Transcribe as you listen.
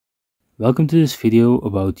Welcome to this video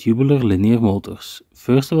about tubular linear motors.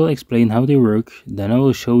 First I will explain how they work, then I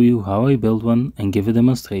will show you how I build one and give a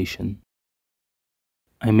demonstration.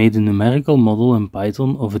 I made a numerical model in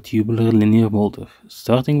Python of a tubular linear motor,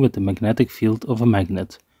 starting with the magnetic field of a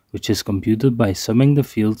magnet, which is computed by summing the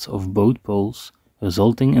fields of both poles,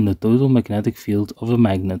 resulting in the total magnetic field of a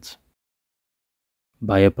magnet.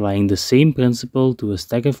 By applying the same principle to a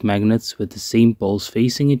stack of magnets with the same poles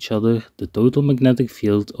facing each other, the total magnetic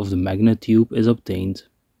field of the magnet tube is obtained.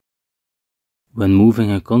 When moving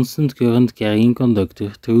a constant current carrying conductor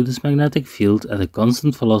through this magnetic field at a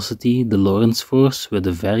constant velocity, the Lorentz force with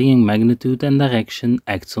a varying magnitude and direction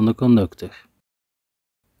acts on the conductor.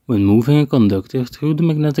 When moving a conductor through the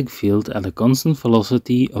magnetic field at a constant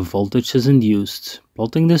velocity, a voltage is induced.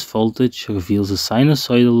 Plotting this voltage reveals a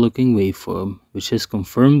sinusoidal-looking waveform, which is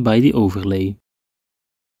confirmed by the overlay.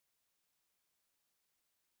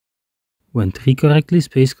 When three correctly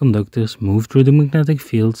spaced conductors move through the magnetic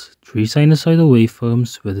field, three sinusoidal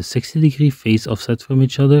waveforms with a 60-degree phase offset from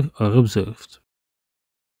each other are observed.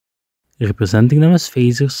 Representing them as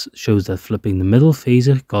phasors shows that flipping the middle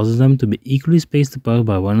phasor causes them to be equally spaced apart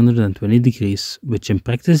by 120 degrees, which in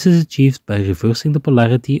practice is achieved by reversing the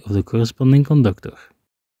polarity of the corresponding conductor.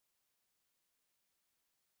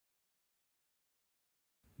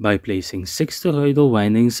 By placing 6 toroidal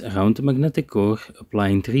windings around the magnetic core,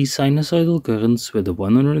 applying 3 sinusoidal currents with a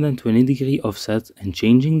 120 degree offset and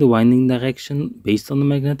changing the winding direction based on the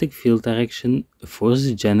magnetic field direction, a force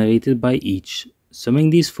is generated by each. Summing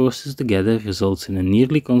these forces together results in a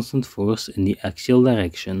nearly constant force in the axial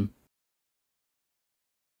direction.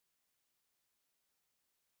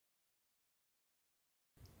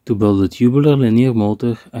 To build a tubular linear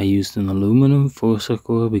motor, I used an aluminum forcer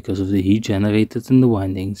core because of the heat generated in the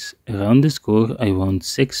windings. Around this core I wound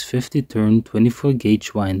 6 50-turn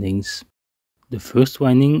 24-gauge windings. The first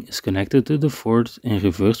winding is connected to the fourth in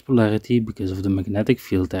reverse polarity because of the magnetic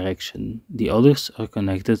field direction. The others are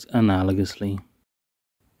connected analogously.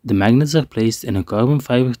 The magnets are placed in a carbon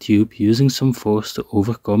fiber tube using some force to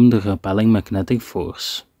overcome the repelling magnetic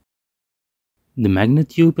force. The magnet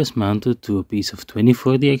tube is mounted to a piece of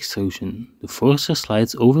 2040 extrusion. The forcer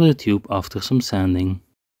slides over the tube after some sanding.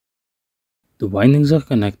 The windings are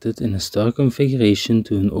connected in a star configuration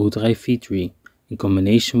to an O-drive V3, in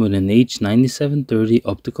combination with an H9730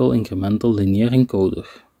 optical incremental linear encoder.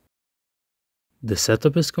 The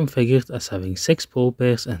setup is configured as having 6 pole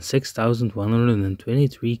pairs and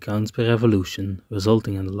 6123 counts per revolution,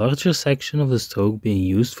 resulting in a larger section of the stroke being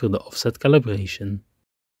used for the offset calibration.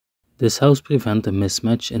 This helps prevent a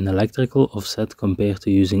mismatch in electrical offset compared to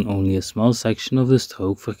using only a small section of the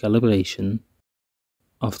stroke for calibration.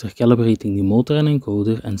 After calibrating the motor and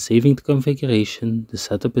encoder and saving the configuration, the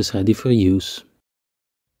setup is ready for use.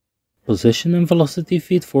 Position and velocity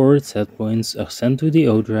feed-forward setpoints are sent to the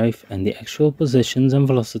O-drive and the actual positions and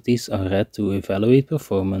velocities are read to evaluate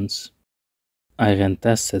performance. I ran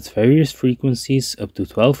tests at various frequencies up to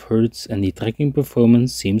 12 Hz and the tracking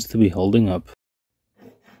performance seems to be holding up.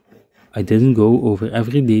 I didn't go over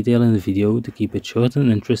every detail in the video to keep it short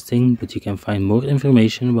and interesting, but you can find more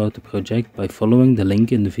information about the project by following the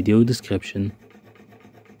link in the video description.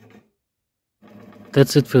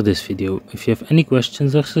 That's it for this video. If you have any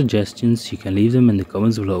questions or suggestions, you can leave them in the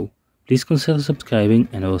comments below. Please consider subscribing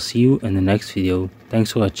and I will see you in the next video.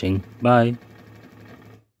 Thanks for watching. Bye!